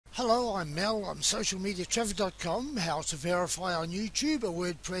Hello, I'm Mel. I'm socialmediatraffic.com. How to verify on YouTube a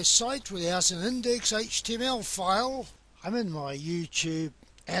WordPress site without an index HTML file. I'm in my YouTube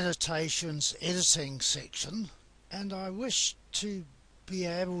annotations editing section, and I wish to be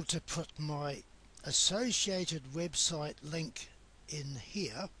able to put my associated website link in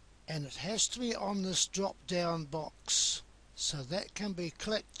here, and it has to be on this drop down box, so that can be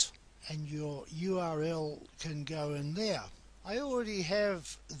clicked and your URL can go in there. I already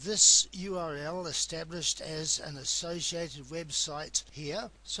have this URL established as an associated website here,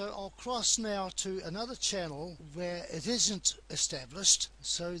 so I'll cross now to another channel where it isn't established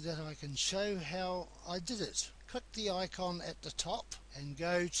so that I can show how I did it. Click the icon at the top and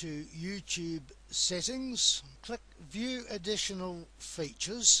go to YouTube settings, click view additional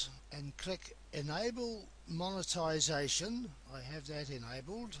features and click enable monetization. I have that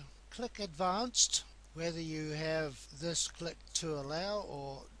enabled. Click advanced. Whether you have this clicked to allow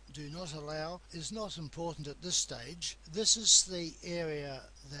or do not allow is not important at this stage. This is the area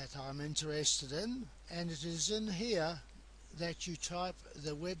that I'm interested in, and it is in here that you type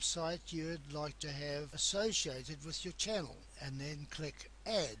the website you'd like to have associated with your channel and then click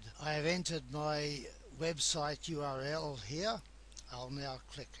add. I have entered my website URL here. I'll now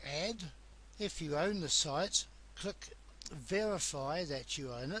click add. If you own the site, click verify that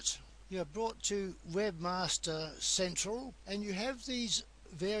you own it. You're brought to Webmaster Central and you have these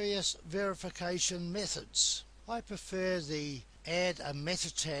various verification methods. I prefer the add a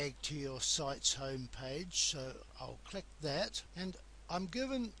meta tag to your site's home page, so I'll click that, and I'm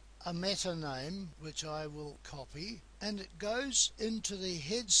given a meta name which I will copy, and it goes into the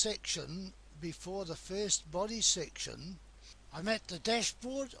head section before the first body section. I'm at the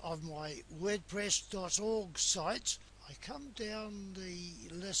dashboard of my wordpress.org site. I come down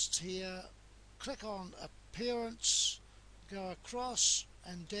the list here, click on Appearance, go across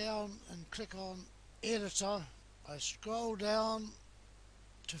and down and click on Editor. I scroll down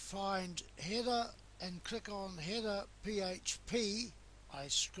to find Header and click on Header PHP. I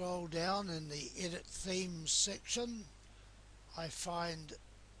scroll down in the Edit Themes section. I find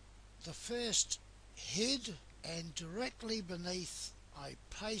the first head, and directly beneath I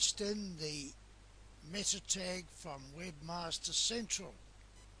paste in the meta tag from Webmaster Central.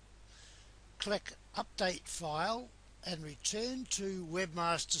 Click Update File and return to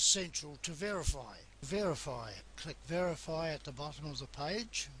Webmaster Central to verify. Click Verify at the bottom of the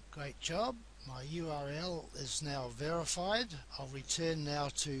page. Great job. My URL is now verified. I'll return now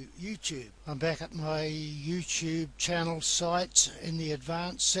to YouTube. I'm back at my YouTube channel site in the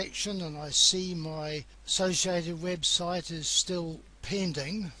advanced section, and I see my associated website is still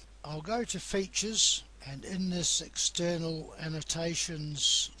pending. I'll go to features, and in this external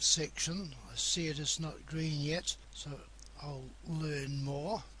annotations section, I see it is not green yet, so I'll learn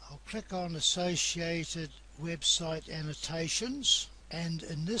more. I'll click on associated website annotations, and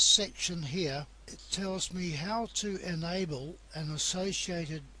in this section here it tells me how to enable an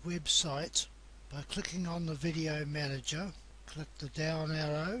associated website by clicking on the video manager. Click the down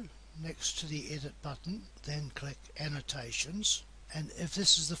arrow next to the edit button, then click annotations. And if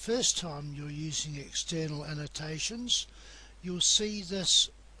this is the first time you're using external annotations, you'll see this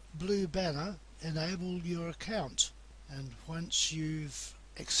blue banner, enable your account. And once you've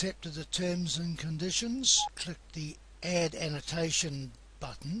accepted the terms and conditions, click the add annotation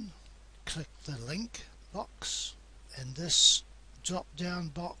button, click the link box, and this drop down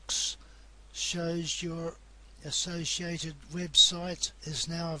box shows your associated website is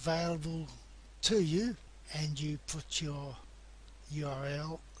now available to you, and you put your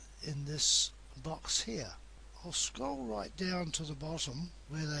URL in this box here. I'll scroll right down to the bottom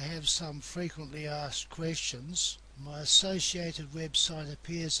where they have some frequently asked questions. My associated website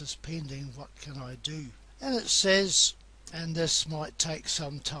appears as pending. What can I do? And it says, and this might take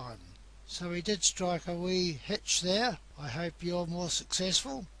some time. So we did strike a wee hitch there. I hope you're more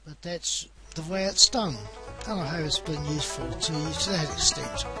successful, but that's the way it's done, and I hope it's been useful to you to that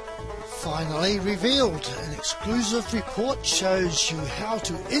extent. Finally revealed, an exclusive report shows you how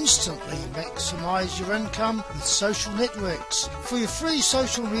to instantly maximize your income with social networks. For your free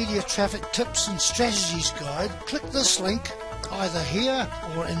social media traffic tips and strategies guide, click this link either here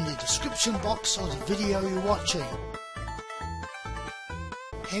or in the description box of the video you're watching.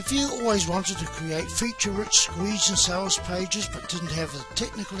 Have you always wanted to create feature-rich squeeze and sales pages but didn't have the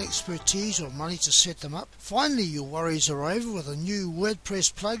technical expertise or money to set them up? Finally, your worries are over with a new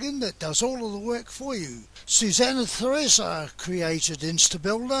WordPress plugin that does all of the work for you. Susanna Theresa created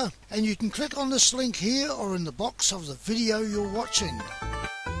InstaBuilder, and you can click on this link here or in the box of the video you're watching.